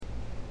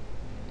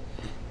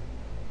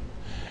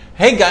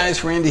Hey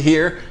guys, Randy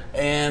here,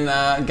 and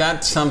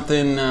got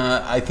something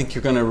I think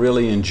you're going to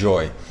really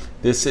enjoy.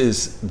 This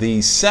is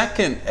the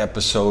second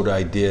episode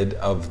I did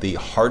of the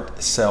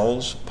Heart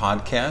Sells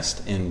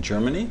podcast in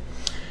Germany.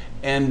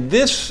 And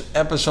this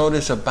episode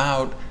is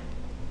about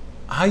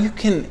how you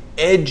can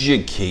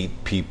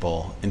educate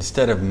people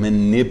instead of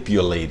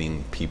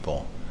manipulating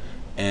people.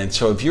 And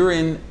so if you're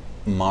in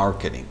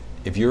marketing,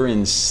 if you're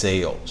in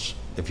sales,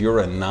 if you're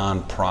a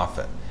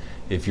nonprofit,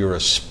 if you're a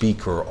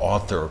speaker,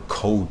 author,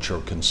 coach, or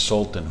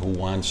consultant who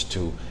wants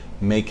to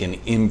make an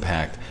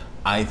impact,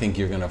 I think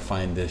you're going to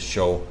find this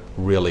show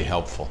really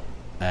helpful.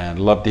 And I'd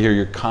love to hear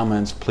your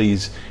comments.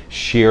 Please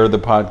share the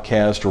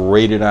podcast,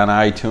 rate it on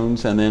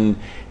iTunes, and then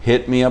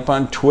hit me up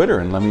on Twitter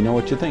and let me know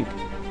what you think.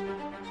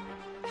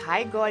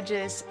 Hi,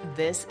 gorgeous.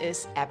 This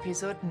is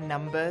episode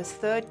number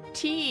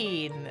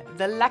 13,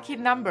 the lucky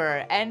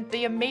number. And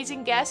the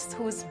amazing guest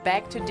who's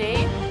back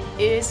today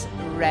is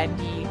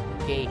Randy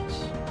Gage.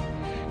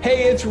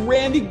 Hey, it's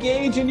Randy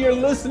Gage, and you're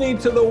listening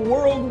to the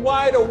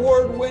worldwide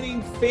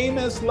award-winning,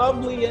 famous,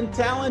 lovely, and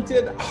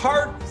talented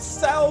Heart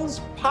Sells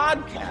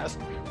podcast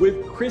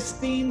with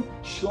Christine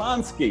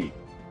Schlonski.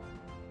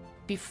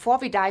 Before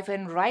we dive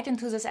in right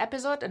into this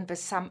episode and with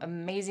some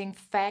amazing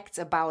facts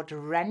about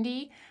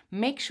Randy,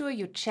 make sure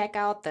you check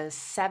out the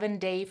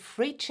 7-day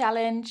free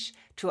challenge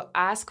to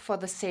ask for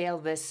the sale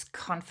with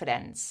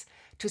confidence,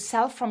 to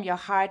sell from your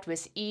heart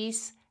with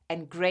ease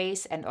and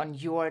grace and on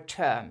your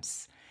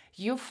terms.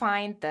 You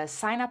find the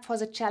sign up for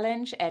the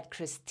challenge at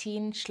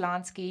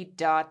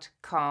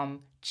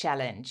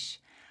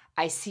christineschlonski.com/challenge.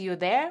 I see you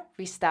there.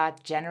 We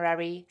start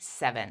January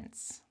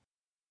 7th.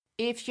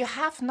 If you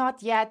have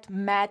not yet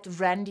met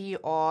Randy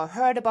or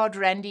heard about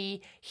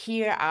Randy,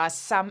 here are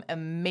some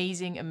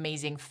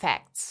amazing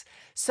facts.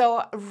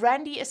 So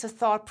Randy is a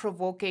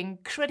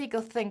thought-provoking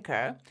critical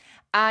thinker,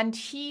 and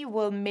he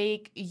will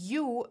make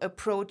you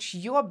approach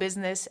your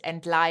business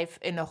and life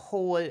in a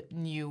whole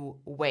new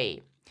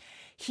way.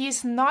 He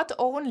is not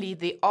only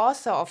the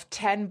author of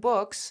 10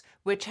 books,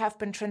 which have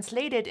been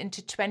translated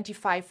into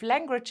 25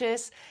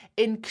 languages,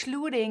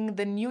 including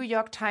the New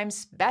York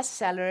Times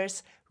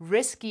bestsellers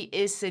Risky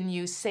is the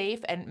New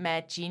Safe and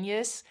Mad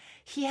Genius.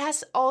 He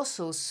has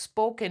also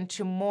spoken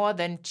to more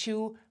than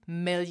 2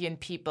 million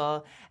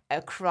people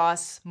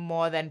across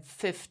more than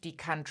 50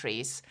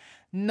 countries.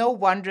 No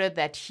wonder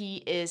that he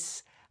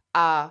is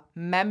a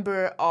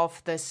member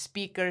of the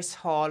Speakers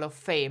Hall of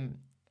Fame.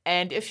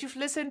 And if you've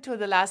listened to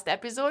the last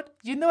episode,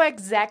 you know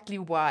exactly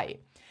why.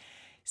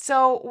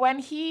 So when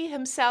he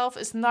himself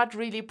is not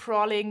really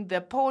prowling the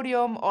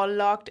podium or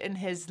locked in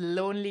his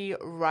lonely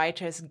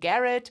writer's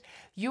garret,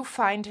 you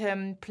find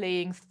him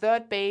playing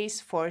third base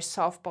for a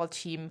softball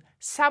team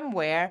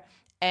somewhere.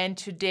 And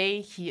today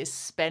he is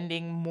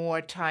spending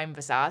more time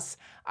with us.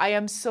 I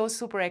am so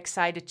super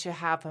excited to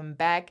have him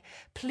back.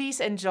 Please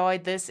enjoy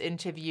this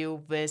interview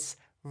with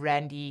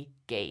Randy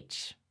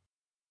Gage.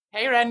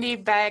 Hey, Randy,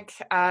 back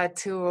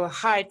to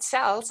Heart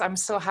Sells. I'm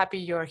so happy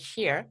you're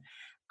here.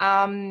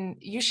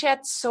 You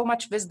shared so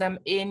much wisdom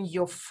in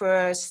your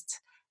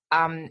first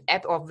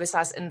with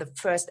us in the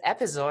first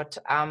episode.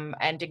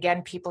 And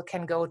again, people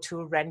can go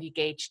to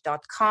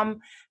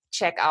randygage.com,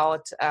 check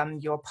out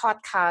your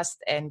podcast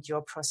and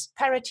your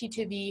Prosperity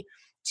TV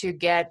to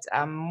get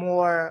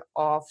more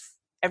of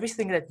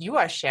everything that you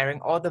are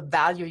sharing, all the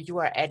value you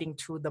are adding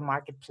to the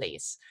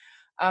marketplace.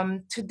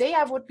 Today,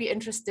 I would be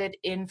interested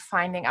in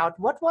finding out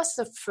what was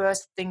the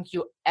first thing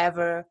you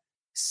ever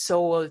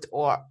sold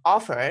or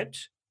offered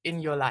in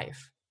your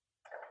life?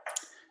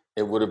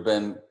 It would have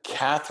been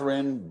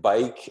Catherine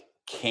Bike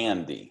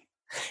Candy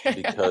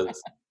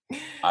because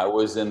I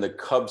was in the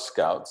Cub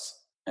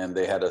Scouts and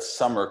they had a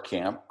summer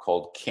camp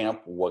called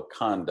Camp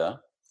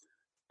Wakanda.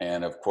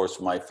 And of course,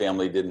 my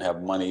family didn't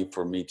have money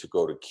for me to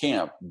go to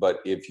camp. But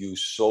if you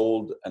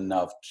sold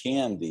enough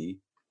candy,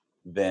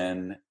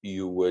 then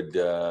you would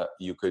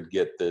you could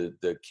get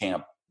the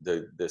camp,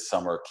 the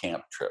summer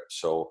camp trip.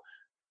 So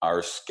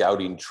our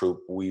scouting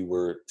troop, we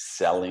were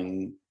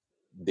selling.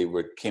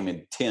 Came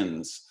in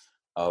tins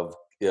of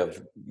I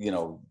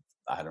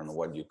don't know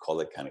what you call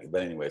it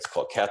but anyway, it's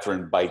called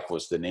Catherine Bike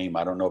was the name.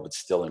 I don't know if it's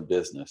still in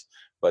business,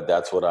 but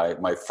that's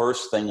what my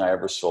first thing I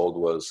ever sold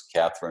was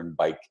Catherine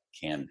Bike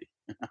Candy.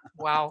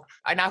 Wow.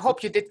 And I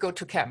hope you did go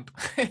to camp.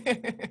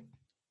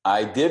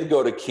 I did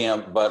go to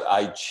camp, but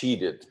I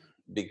cheated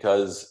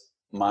because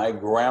my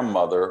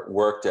grandmother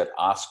worked at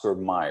Oscar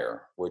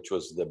Mayer, which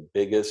was the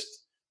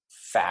biggest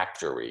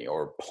factory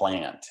or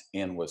plant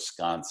in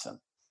Wisconsin.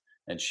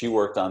 And she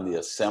worked on the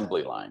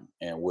assembly line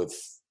and with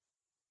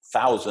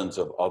thousands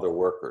of other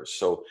workers.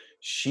 So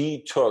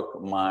she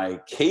took my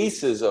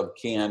cases of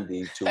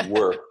candy to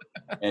work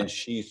and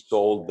she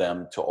sold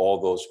them to all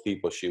those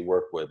people she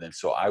worked with. And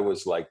so I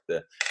was like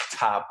the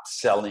top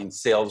selling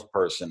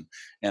salesperson,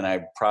 and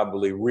I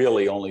probably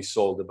really only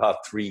sold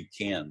about 3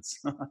 cans.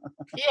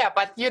 Yeah,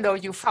 but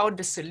you found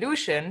the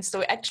solution.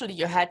 So actually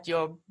you had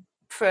your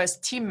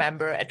first team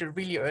member at a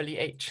really early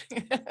age.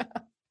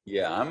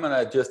 Yeah, I'm going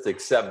to just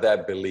accept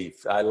that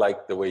belief. I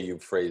like the way you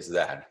phrase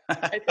that.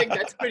 I think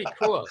that's pretty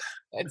cool.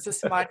 It's a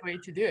smart way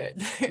to do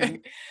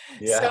it.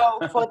 Yeah.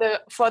 So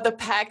for the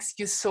packs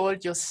you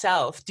sold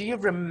yourself, do you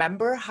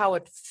remember how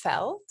it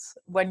felt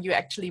when you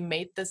actually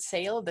made the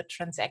sale, the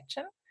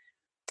transaction?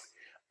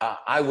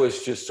 I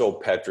was just so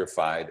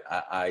petrified.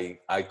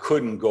 I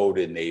couldn't go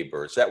to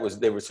neighbors.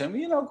 They were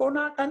saying, go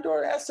knock on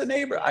door, ask the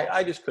neighbor.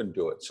 I just couldn't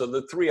do it. So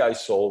the three I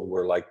sold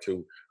were like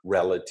to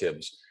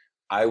relatives.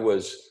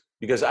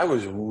 Because I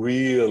was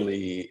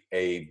really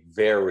a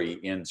very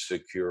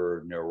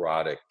insecure,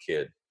 neurotic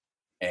kid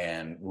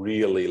and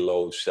really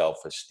low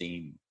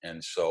self-esteem.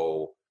 And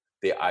so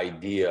the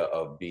idea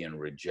of being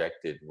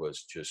rejected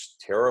was just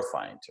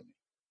terrifying to me.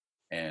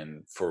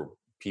 And for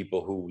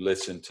people who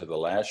listened to the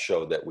last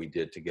show that we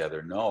did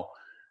together know,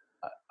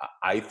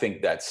 I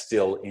think that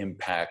still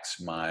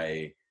impacts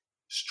my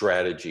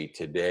strategy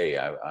today.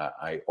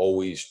 I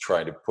always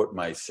try to put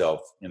myself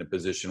in a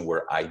position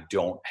where I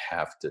don't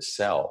have to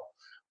sell,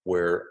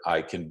 where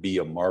I can be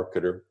a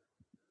marketer,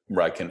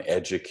 where I can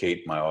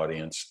educate my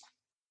audience,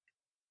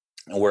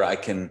 where I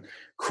can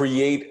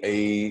create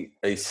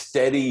a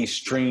steady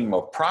stream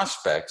of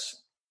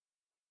prospects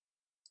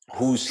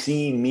who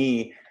see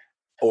me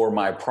or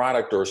my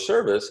product or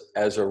service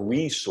as a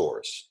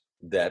resource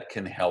that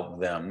can help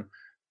them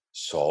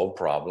solve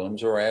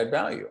problems or add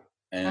value.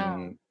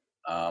 And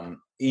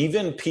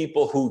even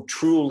people who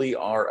truly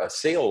are a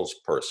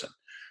salesperson,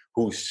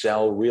 who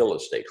sell real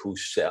estate, who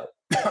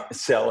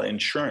sell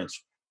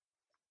insurance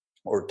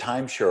or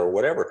timeshare or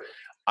whatever,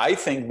 I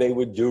think they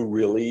would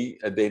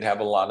they'd have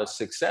a lot of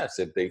success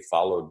if they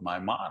followed my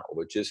model,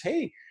 which is,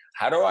 hey,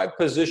 how do I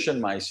position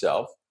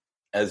myself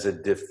as a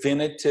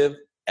definitive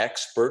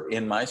expert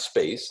in my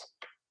space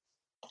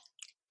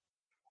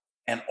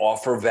and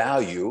offer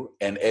value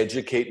and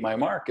educate my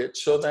market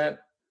so that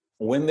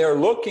when they're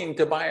looking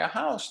to buy a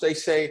house, they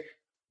say,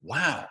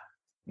 wow,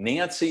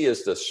 Nancy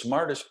is the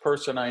smartest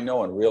person I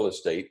know in real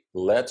estate.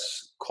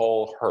 Let's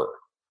call her,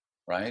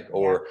 right?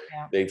 Or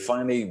they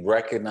finally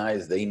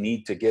recognize they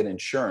need to get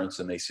insurance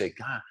and they say,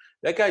 God,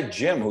 that guy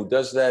Jim who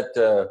does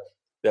that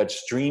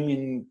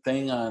streaming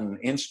thing on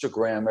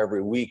Instagram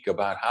every week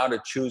about how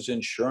to choose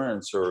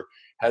insurance, or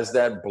has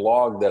that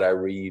blog that I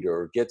read,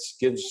 or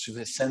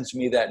sends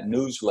me that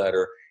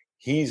newsletter,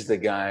 he's the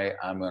guy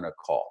I'm going to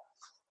call.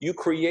 You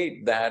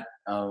create that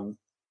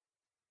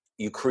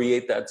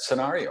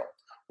scenario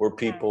where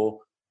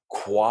people,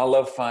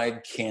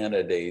 qualified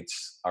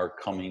candidates, are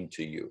coming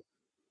to you.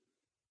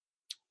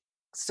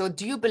 So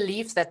do you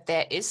believe that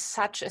there is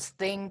such a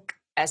thing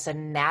as a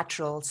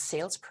natural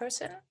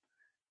salesperson?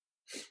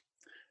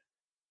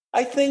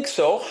 I think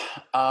so.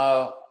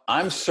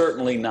 I'm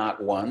certainly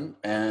not one,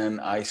 and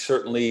I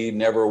certainly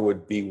never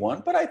would be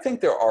one, but I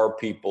think there are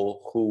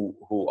people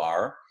who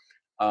are,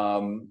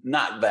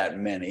 not that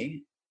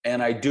many.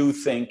 And I do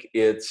think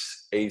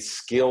it's a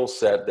skill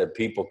set that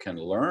people can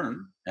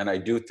learn. And I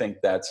do think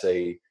that's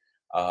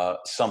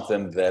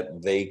something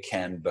that they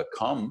can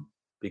become,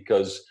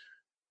 because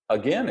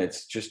again,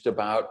 it's just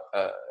about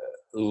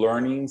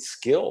learning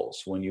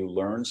skills. When you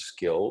learn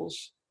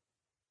skills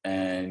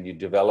and you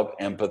develop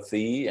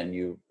empathy and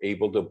you're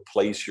able to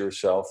place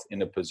yourself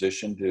in a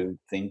position to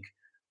think,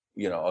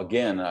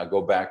 again, I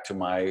go back to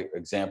my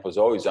example as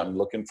always, I'm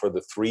looking for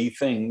the three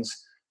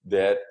things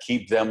that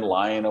keep them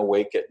lying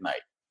awake at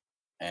night.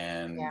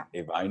 And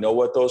if I know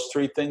what those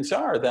three things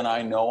are, then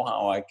I know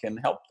how I can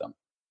help them.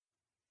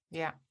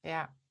 Yeah.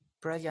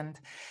 Brilliant.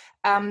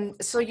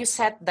 So you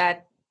said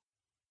that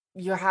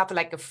you have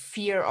like a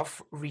fear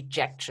of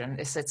rejection.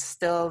 Is it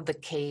still the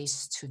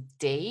case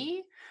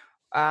today?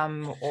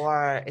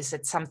 Or is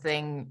it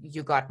something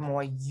you got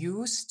more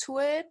used to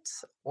it?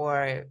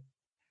 Or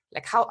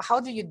like how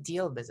do you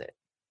deal with it?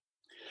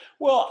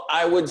 Well,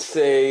 I would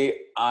say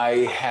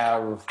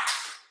I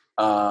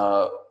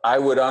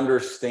would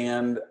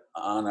understand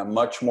on a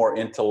much more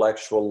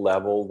intellectual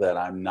level that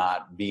I'm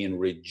not being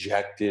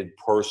rejected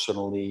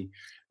personally,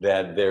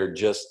 that they're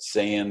just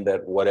saying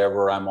that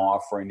whatever I'm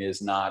offering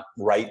is not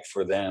right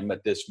for them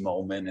at this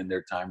moment in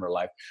their time or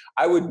life.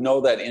 I would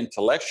know that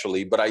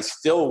intellectually, but I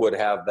still would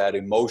have that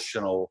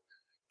emotional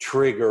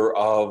trigger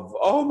of,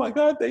 oh my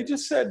God, they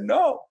just said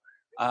no.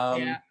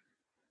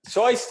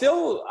 So I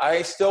still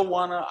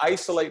want to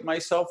isolate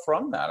myself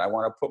from that. I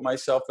want to put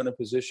myself in a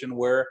position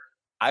where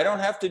I don't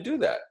have to do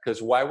that,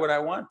 because why would I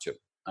want to?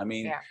 I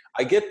mean,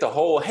 I get the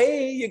whole,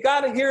 hey, you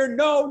got to hear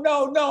no.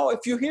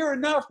 If you hear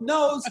enough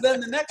no's, then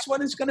the next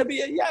one is going to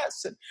be a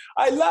yes. And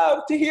I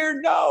love to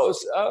hear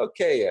no's.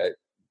 Okay,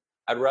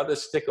 I'd rather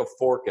stick a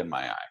fork in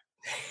my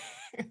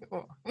eye.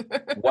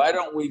 Why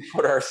don't we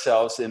put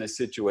ourselves in a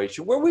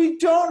situation where we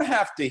don't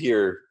have to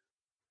hear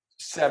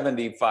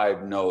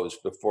 75 no's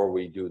before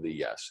we do the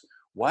yes?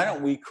 Why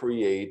don't we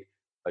create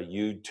a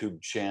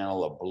YouTube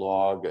channel, a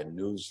blog, a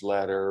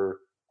newsletter,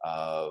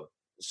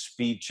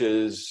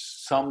 speeches,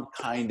 some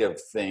kind of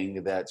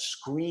thing that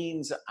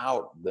screens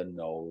out the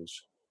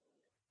no's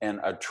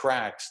and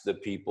attracts the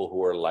people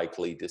who are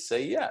likely to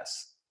say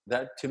yes?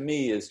 That to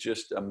me is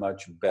just a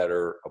much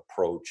better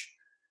approach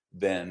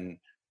than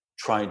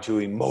trying to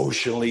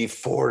emotionally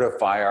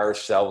fortify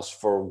ourselves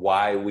for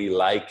why we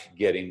like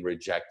getting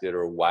rejected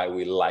or why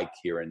we like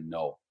hearing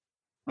no.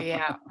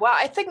 Yeah, well,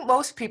 I think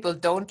most people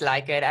don't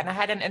like it. And I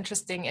had an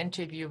interesting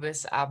interview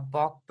with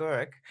Bob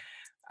Burg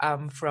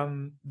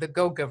from The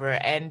Go-Giver.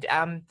 And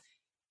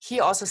he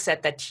also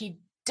said that he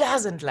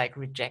doesn't like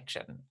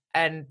rejection.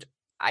 And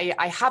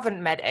I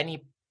haven't met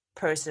any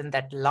person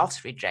that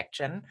loves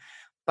rejection,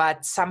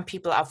 but some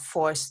people are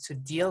forced to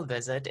deal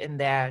with it in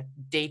their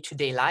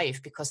day-to-day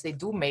life because they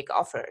do make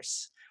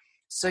offers.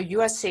 So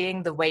you are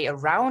saying the way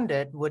around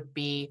it would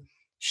be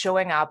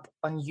showing up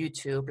on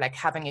YouTube, like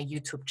having a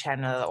YouTube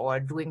channel or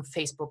doing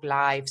Facebook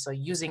Lives or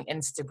using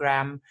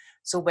Instagram,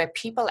 so where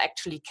people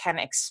actually can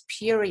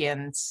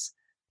experience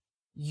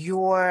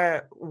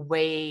your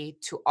way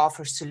to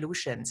offer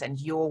solutions and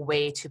your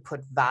way to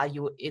put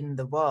value in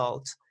the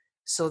world.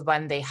 So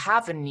when they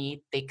have a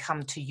need, they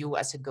come to you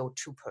as a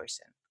go-to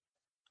person.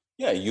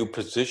 Yeah, you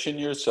position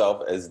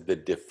yourself as the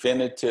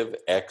definitive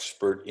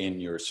expert in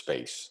your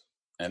space.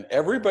 And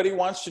everybody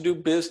wants to do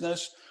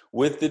business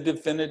with the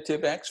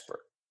definitive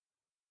expert.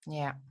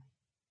 Yeah,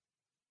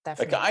 Like,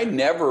 definitely. I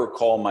never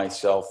call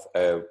myself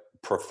a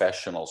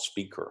professional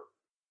speaker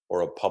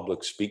or a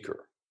public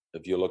speaker.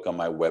 If you look on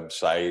my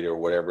website or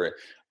whatever,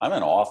 I'm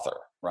an author,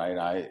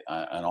 right?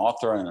 An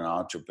author and an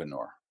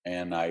entrepreneur.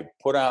 And I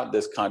put out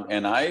this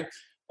and I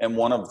am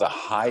one of the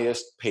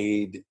highest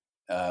paid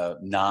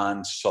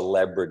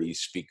non-celebrity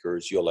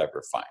speakers you'll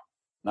ever find.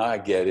 Now I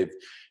get it,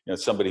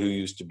 somebody who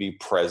used to be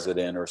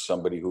president or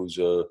somebody who's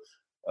a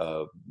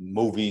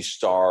movie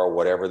star or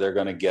whatever, they're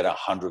going to get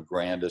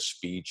 $100,000 a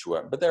speech,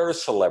 but they're a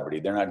celebrity.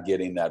 They're not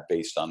getting that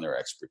based on their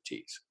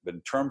expertise. But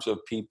in terms of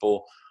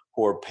people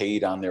who are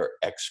paid on their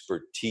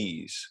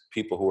expertise,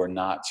 people who are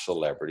not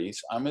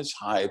celebrities, I'm as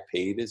high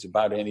paid as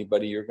about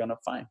anybody you're going to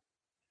find.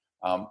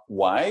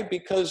 Why?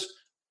 Because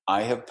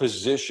I have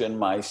positioned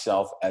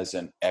myself as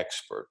an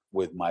expert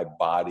with my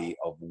body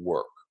of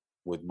work,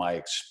 with my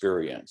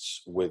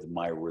experience, with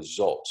my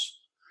results.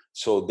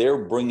 So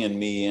they're bringing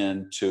me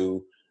in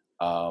to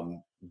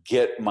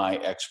get my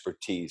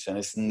expertise. And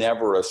it's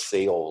never a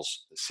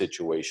sales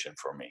situation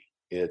for me.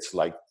 It's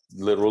like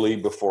literally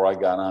before I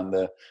got on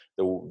the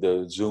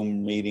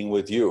Zoom meeting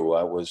with you,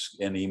 I was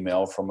an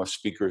email from a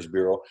speakers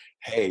bureau.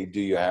 Hey,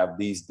 do you have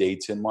these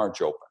dates in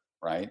March open?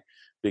 Right?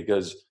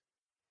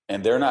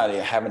 And they're not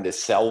having to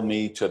sell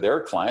me to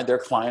their client. Their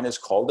client has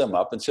called them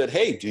up and said,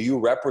 hey, do you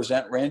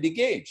represent Randy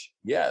Gage?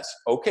 Yes.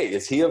 Okay.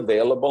 Is he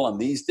available on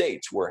these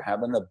dates? We're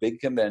having a big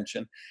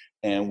convention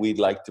and we'd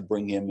like to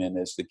bring him in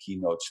as the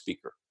keynote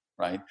speaker,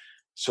 right?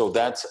 So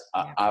that's,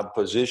 I've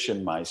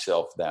positioned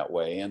myself that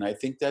way. And I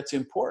think that's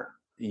important.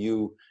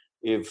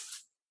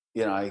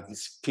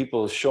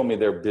 People show me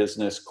their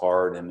business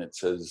card and it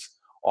says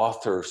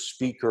author,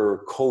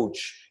 speaker,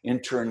 coach,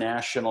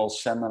 international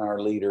seminar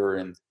leader.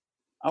 And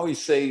I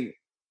always say,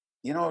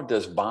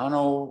 does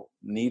Bono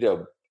need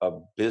a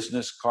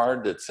business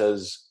card that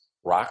says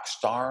rock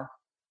star?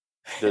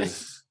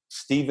 Does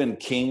Stephen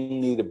King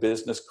need a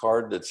business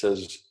card that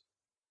says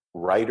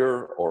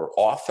writer or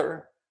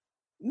author?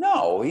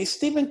 No, he's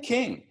Stephen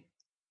King.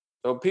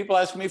 So people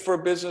ask me for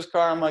a business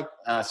card. I'm like,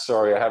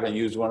 sorry, I haven't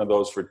used one of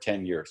those for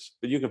 10 years,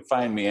 but you can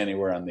find me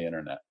anywhere on the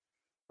internet,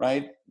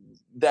 right?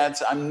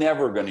 I'm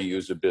never going to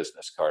use a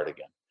business card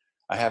again.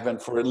 I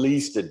haven't for at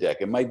least a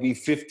decade. It might be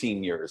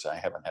 15 years I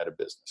haven't had a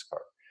business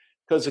card.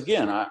 Because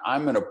again,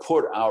 I'm going to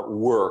put out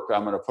work.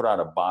 I'm going to put out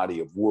a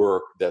body of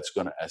work that's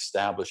going to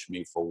establish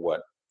me for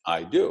what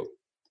I do.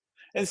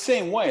 And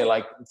same way,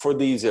 like for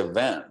these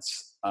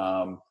events,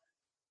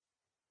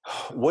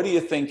 what do you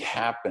think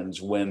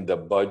happens when the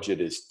budget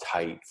is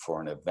tight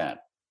for an event?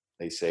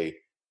 They say,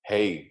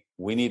 hey,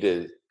 we need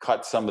to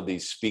cut some of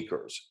these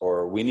speakers,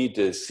 or we need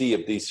to see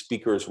if these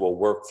speakers will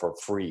work for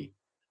free.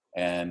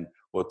 And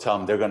we'll tell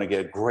them they're going to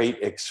get great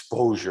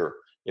exposure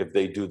if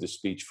they do the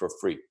speech for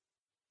free.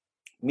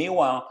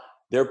 Meanwhile,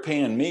 they're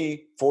paying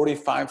me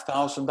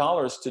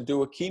 $45,000 to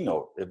do a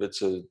keynote if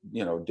it's a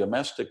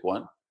domestic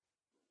one,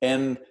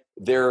 and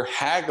they're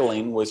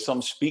haggling with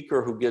some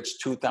speaker who gets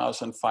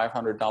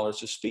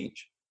 $2,500 a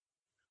speech.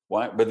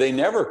 Why? But they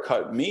never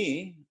cut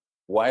me.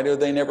 Why do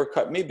they never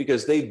cut me?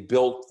 Because they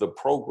built the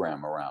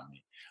program around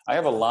me. I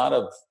have a lot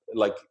of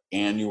like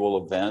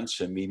annual events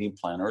and meeting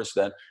planners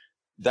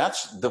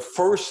that's the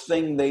first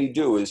thing they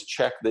do is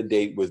check the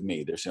date with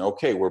me. They're saying,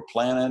 okay, we're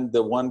planning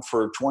the one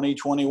for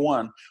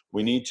 2021.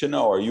 We need to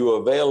know, are you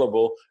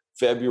available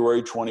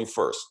February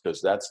 21st?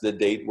 Because that's the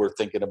date we're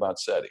thinking about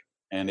setting.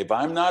 And if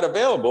I'm not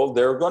available,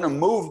 they're going to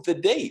move the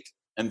date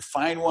and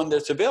find one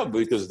that's available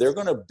because they're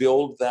going to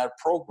build that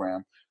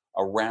program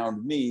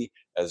around me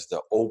as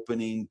the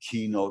opening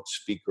keynote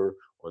speaker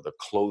or the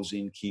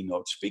closing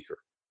keynote speaker.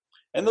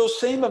 And those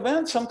same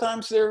events,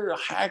 sometimes they're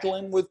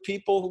haggling with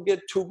people who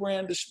get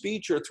 $2,000 a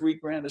speech or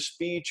 $3,000 a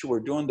speech who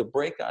are doing the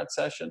breakout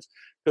sessions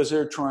because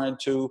they're trying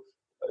to,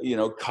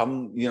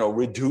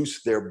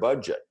 reduce their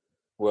budget.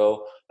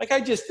 Well, like I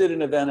just did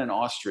an event in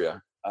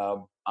Austria.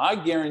 I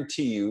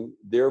guarantee you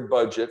their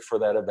budget for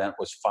that event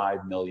was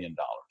 $5 million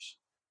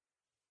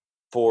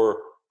for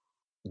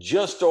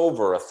just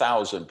over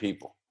 1,000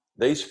 people.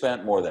 They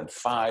spent more than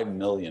 $5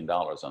 million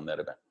on that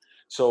event.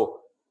 So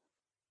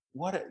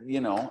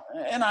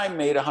and I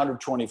made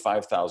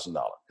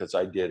 $125,000 because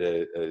I did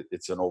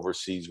it's an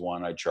overseas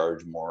one. I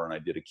charge more, and I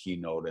did a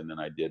keynote, and then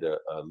I did a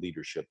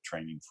leadership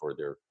training for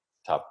their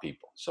top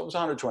people. So it was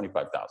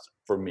 $125,000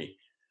 for me.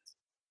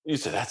 You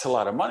said, that's a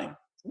lot of money.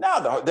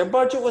 Now their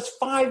budget was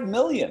 $5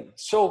 million.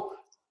 So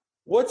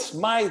what's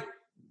my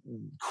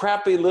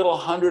crappy little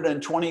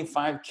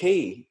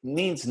 $125K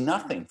means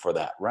nothing for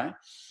that, right?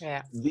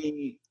 Yeah.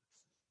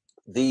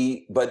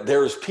 But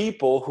there's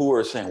people who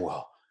are saying,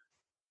 well,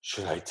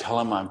 should I tell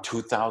them I'm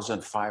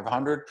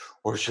 2,500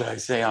 or should I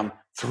say I'm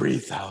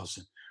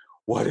 3,000?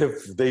 What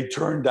if they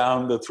turn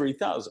down the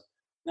 3,000?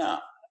 No,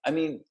 I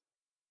mean,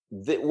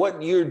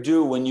 what you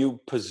do when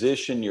you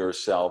position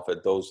yourself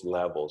at those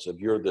levels, if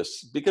you're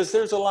this, because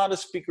there's a lot of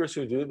speakers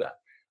who do that.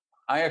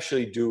 I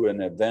actually do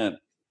an event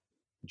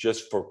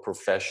just for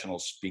professional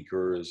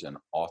speakers and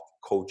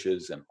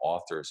coaches and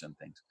authors and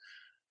things.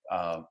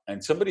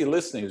 And somebody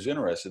listening who's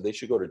interested, they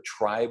should go to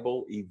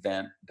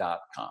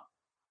tribalevent.com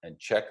and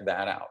check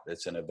that out.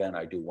 It's an event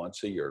I do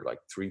once a year, like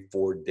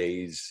 3-4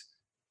 days,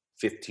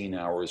 15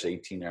 hours,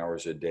 18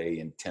 hours a day,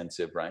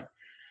 intensive, right?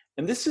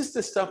 And this is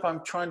the stuff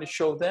I'm trying to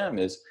show them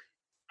is,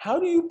 how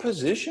do you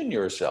position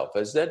yourself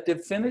as that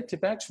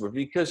definitive expert?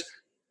 Because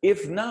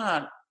if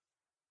not,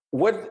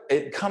 what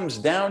it comes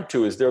down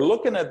to is they're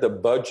looking at the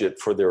budget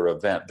for their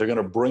event. They're going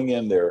to bring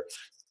in their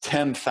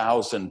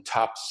 10,000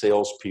 top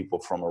salespeople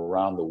from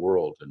around the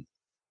world, and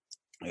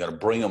they're going to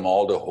bring them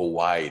all to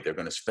Hawaii. They're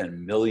going to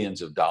spend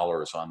millions of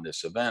dollars on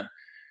this event.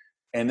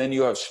 And then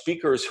you have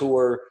speakers who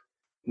are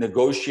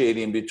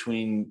negotiating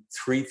between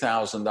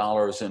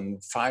 $3,000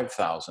 and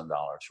 $5,000,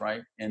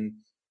 right? And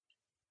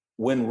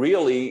when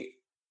really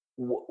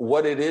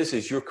what it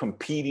is you're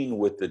competing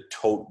with the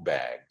tote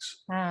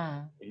bags.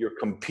 You're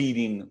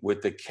competing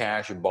with the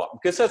cash box,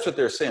 because that's what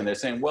they're saying. They're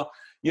saying, well,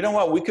 you know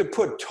what? We could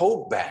put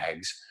tote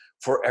bags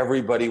for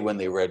everybody when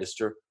they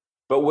register,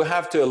 but we'll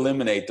have to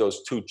eliminate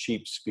those 2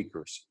 cheap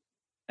speakers.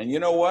 And you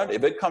know what?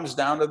 If it comes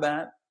down to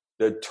that,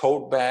 the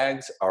tote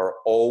bags are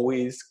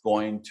always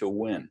going to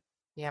win.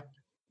 Yep.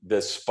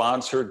 The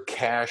sponsored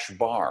cash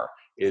bar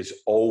is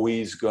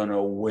always going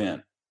to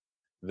win.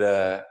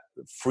 The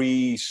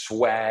free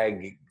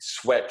swag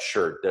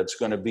sweatshirt that's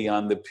going to be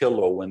on the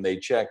pillow when they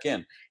check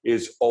in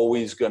is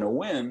always going to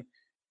win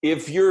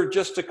if you're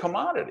just a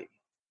commodity.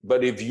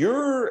 But if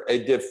you're a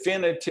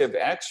definitive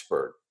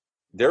expert,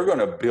 they're going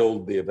to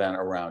build the event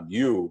around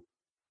you,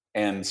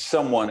 and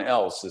someone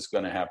else is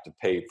going to have to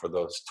pay for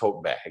those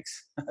tote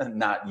bags,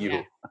 not you.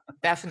 Yeah,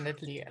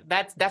 definitely.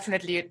 That's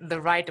definitely the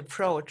right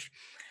approach.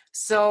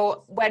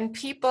 So when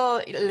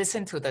people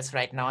listen to this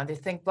right now and they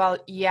think, well,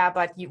 yeah,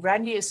 but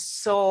Randy is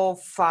so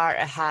far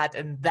ahead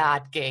in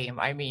that game.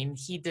 I mean,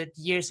 he did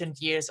years and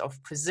years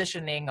of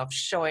positioning, of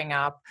showing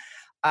up,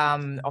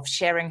 of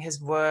sharing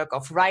his work,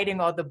 of writing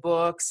all the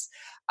books,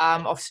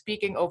 of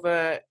speaking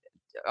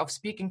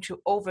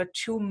to over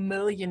 2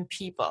 million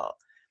people.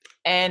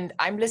 And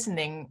I'm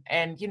listening,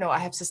 and, I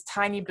have this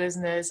tiny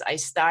business. I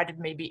started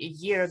maybe a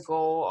year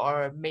ago,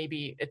 or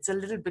maybe it's a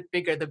little bit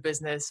bigger, the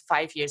business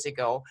 5 years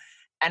ago.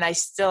 And I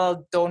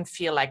still don't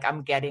feel like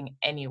I'm getting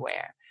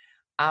anywhere.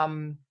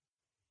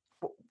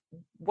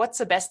 What's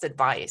the best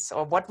advice?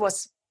 Or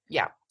let's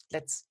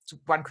do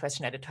one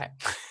question at a time.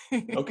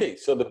 Okay,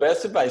 so the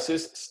best advice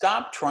is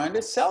stop trying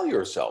to sell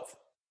yourself.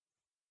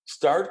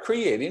 Start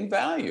creating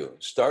value.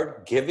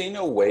 Start giving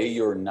away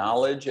your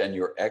knowledge and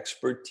your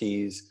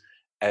expertise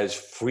as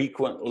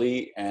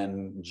frequently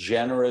and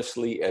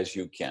generously as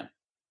you can.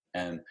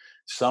 And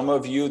some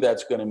of you,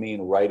 that's going to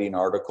mean writing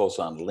articles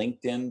on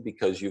LinkedIn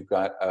because you've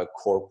got a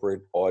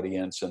corporate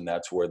audience and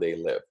that's where they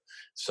live.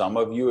 Some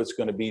of you, it's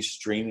going to be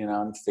streaming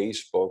on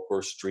Facebook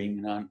or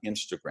streaming on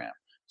Instagram.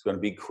 It's going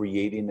to be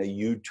creating a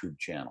YouTube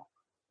channel.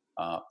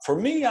 For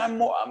me,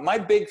 my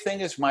big thing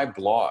is my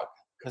blog,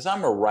 because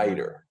I'm a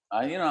writer.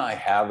 I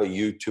have a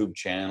YouTube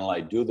channel. I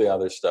do the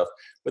other stuff,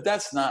 but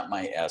that's not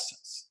my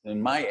essence.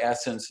 In my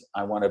essence,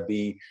 I want to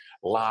be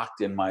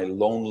locked in my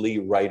lonely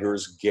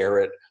writer's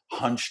garret,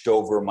 hunched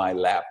over my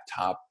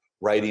laptop,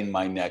 writing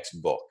my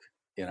next book.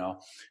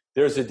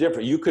 There's a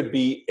difference. You could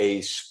be a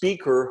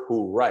speaker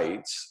who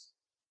writes,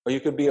 or you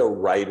could be a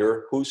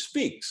writer who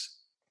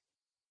speaks.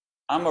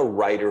 I'm a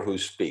writer who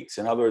speaks.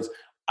 In other words,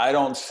 I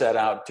don't set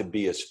out to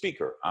be a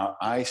speaker.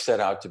 I set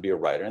out to be a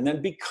writer. And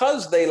then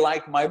because they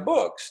like my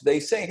books, they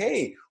say,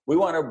 hey, we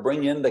want to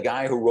bring in the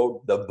guy who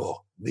wrote the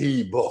book,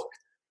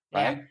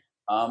 right?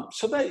 Yeah.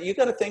 So that you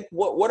got to think,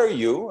 what are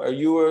you? Are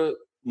you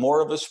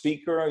more of a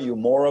speaker? Are you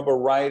more of a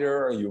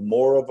writer? Are you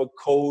more of a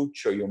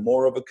coach? Are you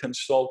more of a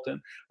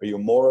consultant? Are you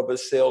more of a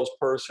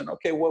salesperson?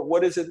 Okay,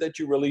 what is it that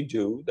you really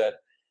do that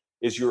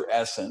is your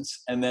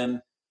essence? And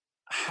then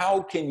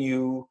how can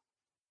you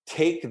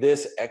take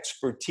this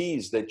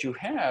expertise that you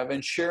have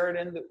and share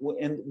it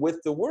with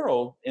the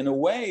world in a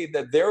way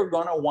that they're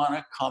going to want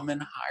to come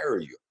and hire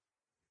you?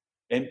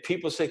 And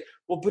people say,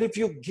 well, but if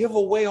you give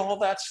away all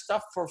that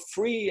stuff for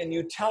free and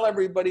you tell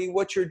everybody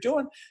what you're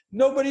doing,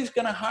 nobody's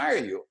going to hire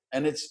you.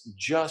 And it's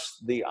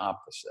just the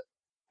opposite.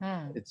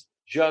 It's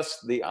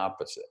just the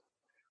opposite,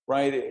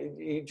 right?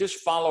 You just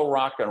follow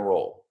rock and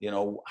roll.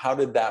 How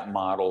did that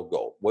model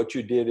go? What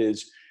you did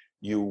is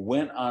you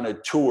went on a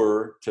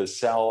tour to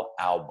sell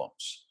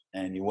albums,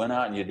 and you went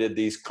out and you did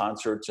these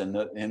concerts, and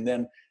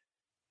then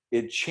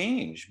it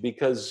changed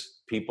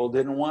because people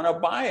didn't want to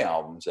buy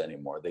albums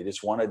anymore. They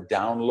just want to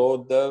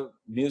download the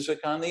music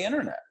on the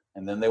internet,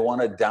 and then they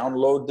want to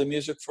download the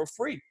music for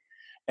free.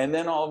 And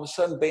then all of a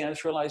sudden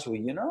bands realize,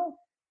 well,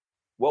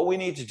 what we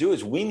need to do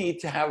is we need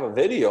to have a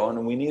video,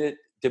 and we need it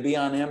to be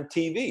on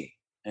MTV.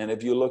 And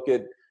if you look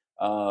at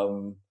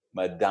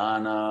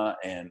Madonna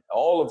and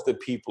all of the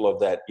people of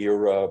that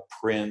era,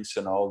 Prince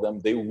and all of them,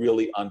 they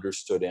really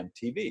understood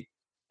MTV,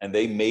 and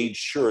they made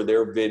sure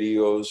their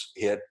videos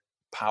hit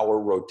power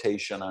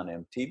rotation on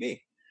MTV.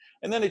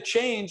 And then it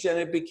changed and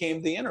it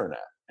became the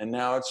internet. And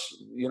now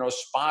it's,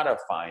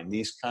 Spotify and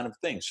these kind of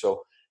things.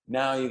 So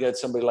now you got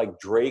somebody like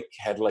Drake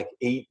had like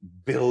 8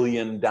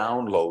 billion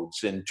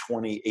downloads in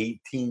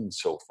 2018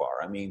 so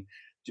far. I mean,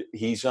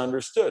 he's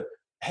understood.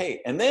 Hey,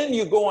 and then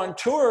you go on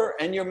tour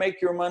and you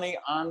make your money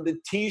on the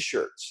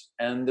t-shirts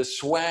and the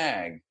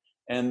swag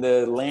and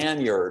the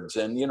lanyards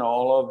and,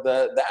 all of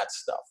that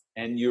stuff.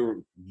 And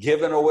you're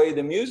giving away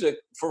the music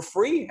for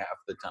free half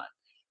the time.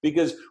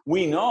 Because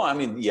we know,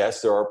 yes,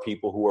 there are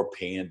people who are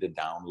paying to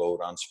download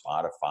on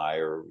Spotify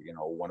or,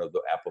 one of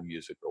the Apple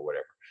Music or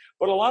whatever.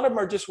 But a lot of them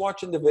are just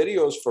watching the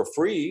videos for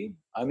free.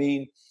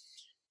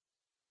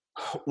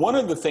 One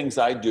of the things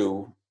I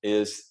do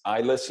is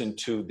I listen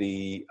to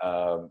the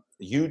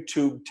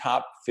YouTube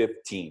Top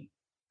 15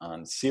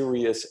 on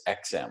Sirius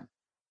XM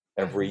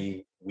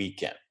every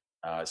weekend.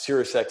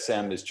 Sirius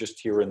XM is just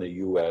here in the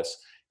U.S.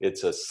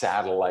 It's a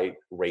satellite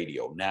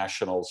radio,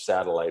 national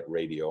satellite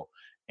radio.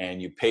 And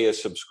you pay a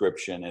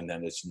subscription, and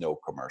then it's no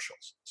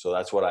commercials. So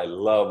that's what I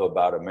love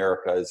about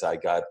America is I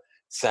got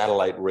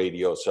satellite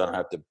radio, so I don't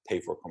have to pay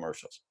for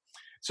commercials.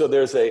 So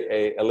there's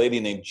a lady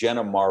named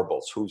Jenna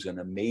Marbles, who's an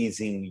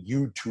amazing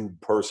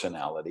YouTube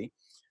personality,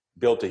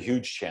 built a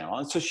huge channel.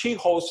 And so she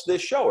hosts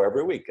this show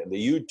every week, the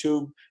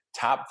YouTube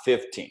Top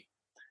 15.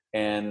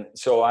 And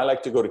so I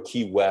like to go to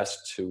Key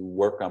West to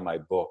work on my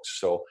books.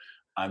 So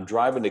I'm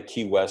driving to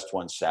Key West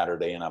one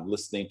Saturday, and I'm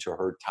listening to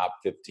her Top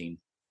 15.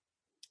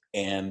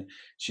 And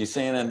she's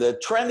saying, and the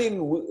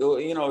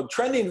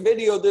trending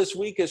video this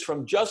week is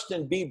from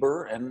Justin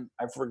Bieber, and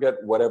I forget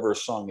whatever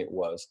song it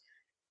was.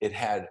 It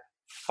had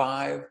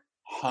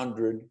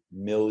 500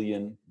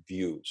 million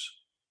views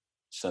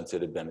since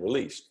it had been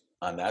released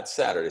on that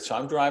Saturday. So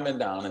I'm driving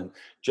down, and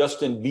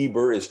Justin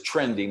Bieber is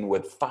trending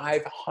with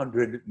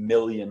 500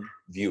 million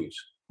views.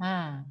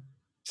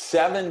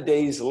 7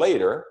 days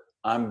later,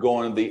 I'm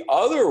going the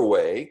other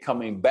way,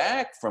 coming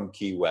back from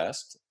Key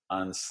West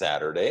on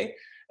Saturday,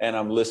 and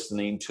I'm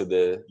listening to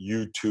the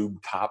YouTube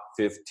Top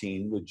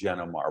 15 with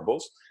Jenna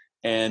Marbles.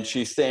 And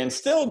she's saying,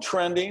 still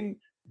trending,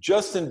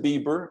 Justin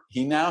Bieber,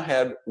 he now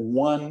had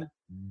 1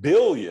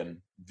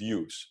 billion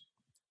views.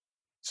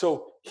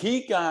 So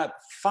he got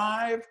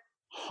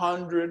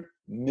 500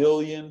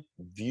 million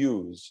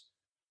views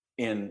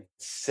in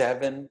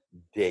 7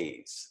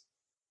 days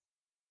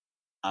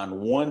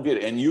on one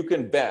video. And you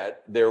can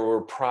bet there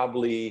were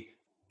probably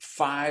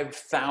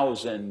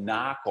 5,000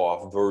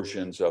 knockoff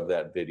versions of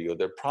that video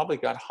that probably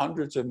got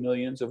hundreds of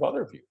millions of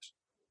other views.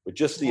 But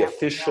just the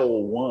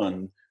official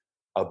one,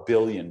 1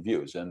 billion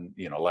views. And,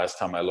 last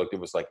time I looked, it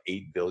was like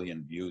 8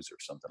 billion views or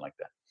something like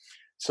that.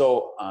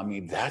 So,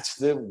 that's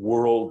the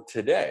world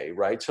today,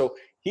 right? So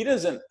he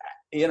doesn't,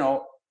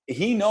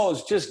 he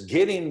knows just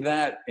getting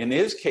that, in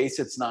his case,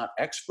 it's not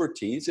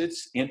expertise,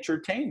 it's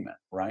entertainment,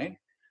 right?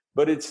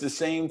 But it's the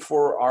same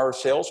for our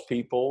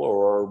salespeople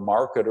or our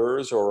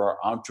marketers or our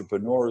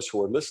entrepreneurs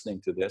who are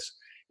listening to this.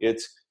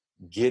 It's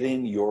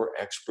getting your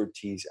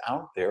expertise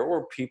out there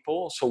where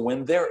people, so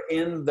when they're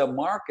in the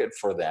market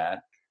for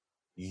that,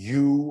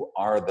 you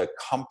are the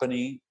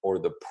company or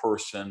the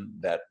person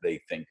that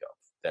they think of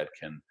that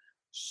can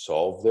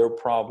solve their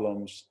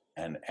problems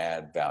and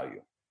add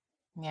value.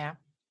 Yeah,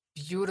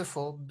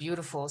 beautiful,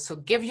 beautiful. So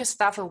give your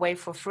stuff away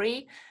for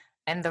free,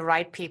 and the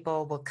right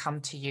people will come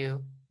to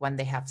you when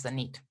they have the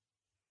need.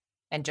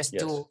 And just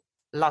do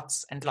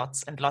lots and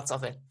lots and lots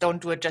of it.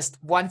 Don't do it just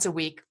once a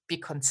week. Be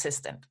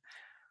consistent.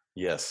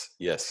 Yes.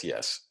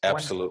 Absolutely.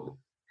 Wonderful.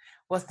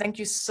 Well, thank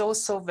you so,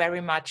 so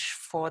very much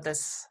for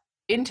this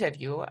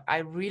interview. I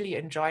really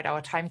enjoyed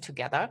our time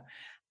together.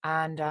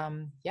 And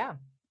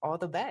all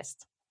the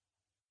best.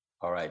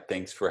 All right.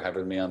 Thanks for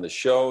having me on the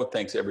show.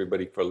 Thanks,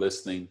 everybody, for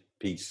listening.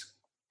 Peace.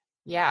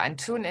 Yeah, and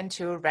tune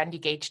into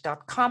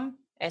randygage.com.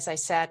 As I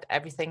said,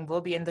 everything will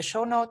be in the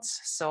show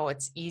notes, so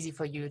it's easy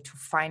for you to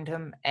find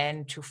him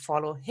and to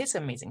follow his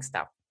amazing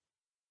stuff.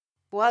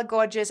 Well,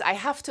 gorgeous, I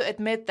have to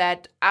admit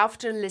that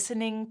after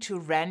listening to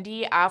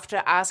Randy,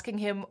 after asking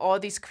him all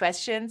these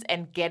questions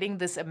and getting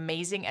this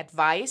amazing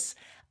advice,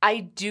 I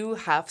do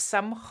have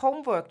some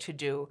homework to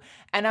do,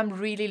 and I'm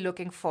really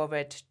looking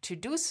forward to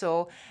do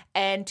so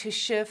and to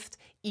shift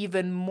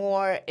even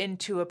more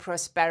into a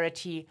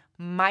prosperity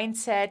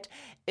mindset,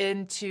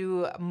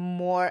 into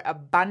more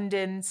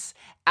abundance,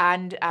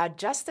 and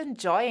just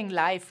enjoying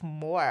life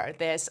more.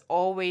 There's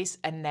always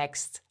a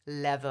next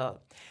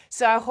level.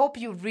 So I hope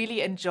you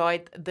really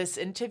enjoyed this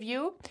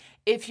interview.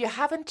 If you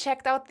haven't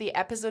checked out the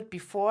episode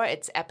before,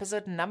 it's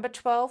episode number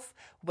 12,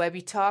 where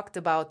we talked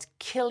about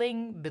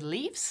killing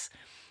beliefs.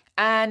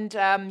 And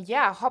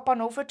hop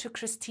on over to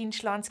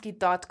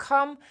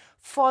christineschlonski.com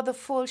for the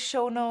full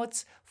show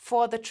notes,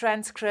 for the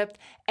transcript,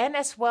 and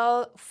as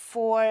well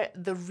for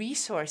the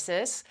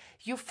resources.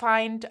 You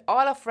find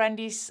all of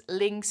Randy's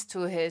links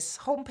to his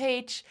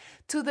homepage,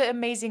 to the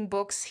amazing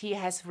books he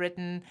has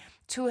written,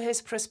 to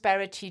his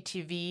Prosperity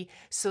TV,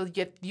 so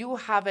that you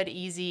have it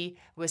easy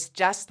with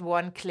just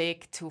one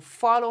click to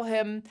follow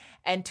him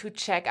and to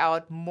check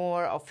out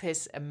more of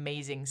his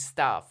amazing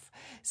stuff.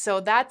 So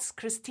that's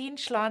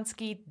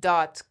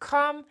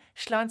christineschlonski.com.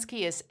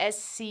 Schlonski is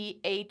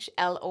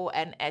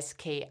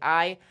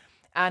SCHLONSKI.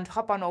 And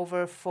hop on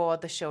over for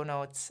the show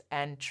notes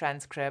and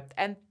transcript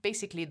and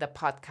basically the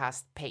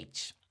podcast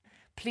page.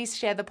 Please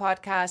share the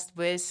podcast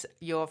with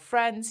your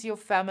friends, your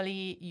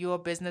family, your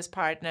business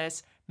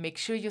partners. Make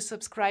sure you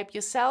subscribe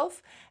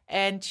yourself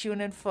and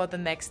tune in for the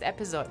next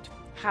episode.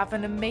 Have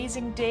an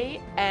amazing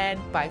day and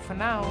bye for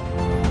now.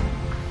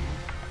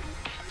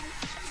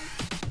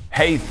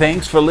 Hey,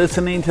 thanks for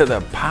listening to the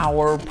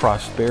Power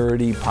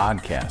Prosperity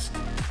Podcast.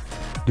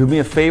 Do me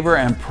a favor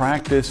and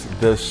practice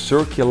the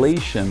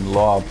circulation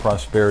law of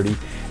prosperity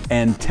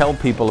and tell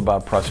people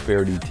about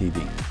Prosperity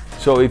TV.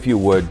 So if you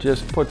would,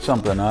 just put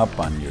something up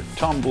on your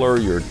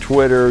Tumblr, your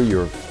Twitter,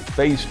 your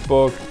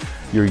Facebook,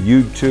 your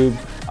YouTube.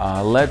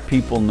 Let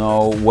people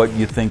know what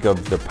you think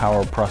of the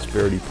Power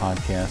Prosperity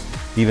Podcast.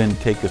 Even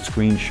take a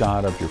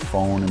screenshot of your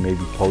phone and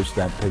maybe post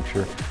that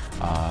picture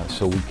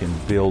so we can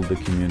build the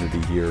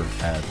community here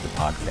at the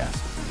podcast.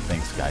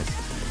 Thanks,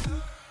 guys.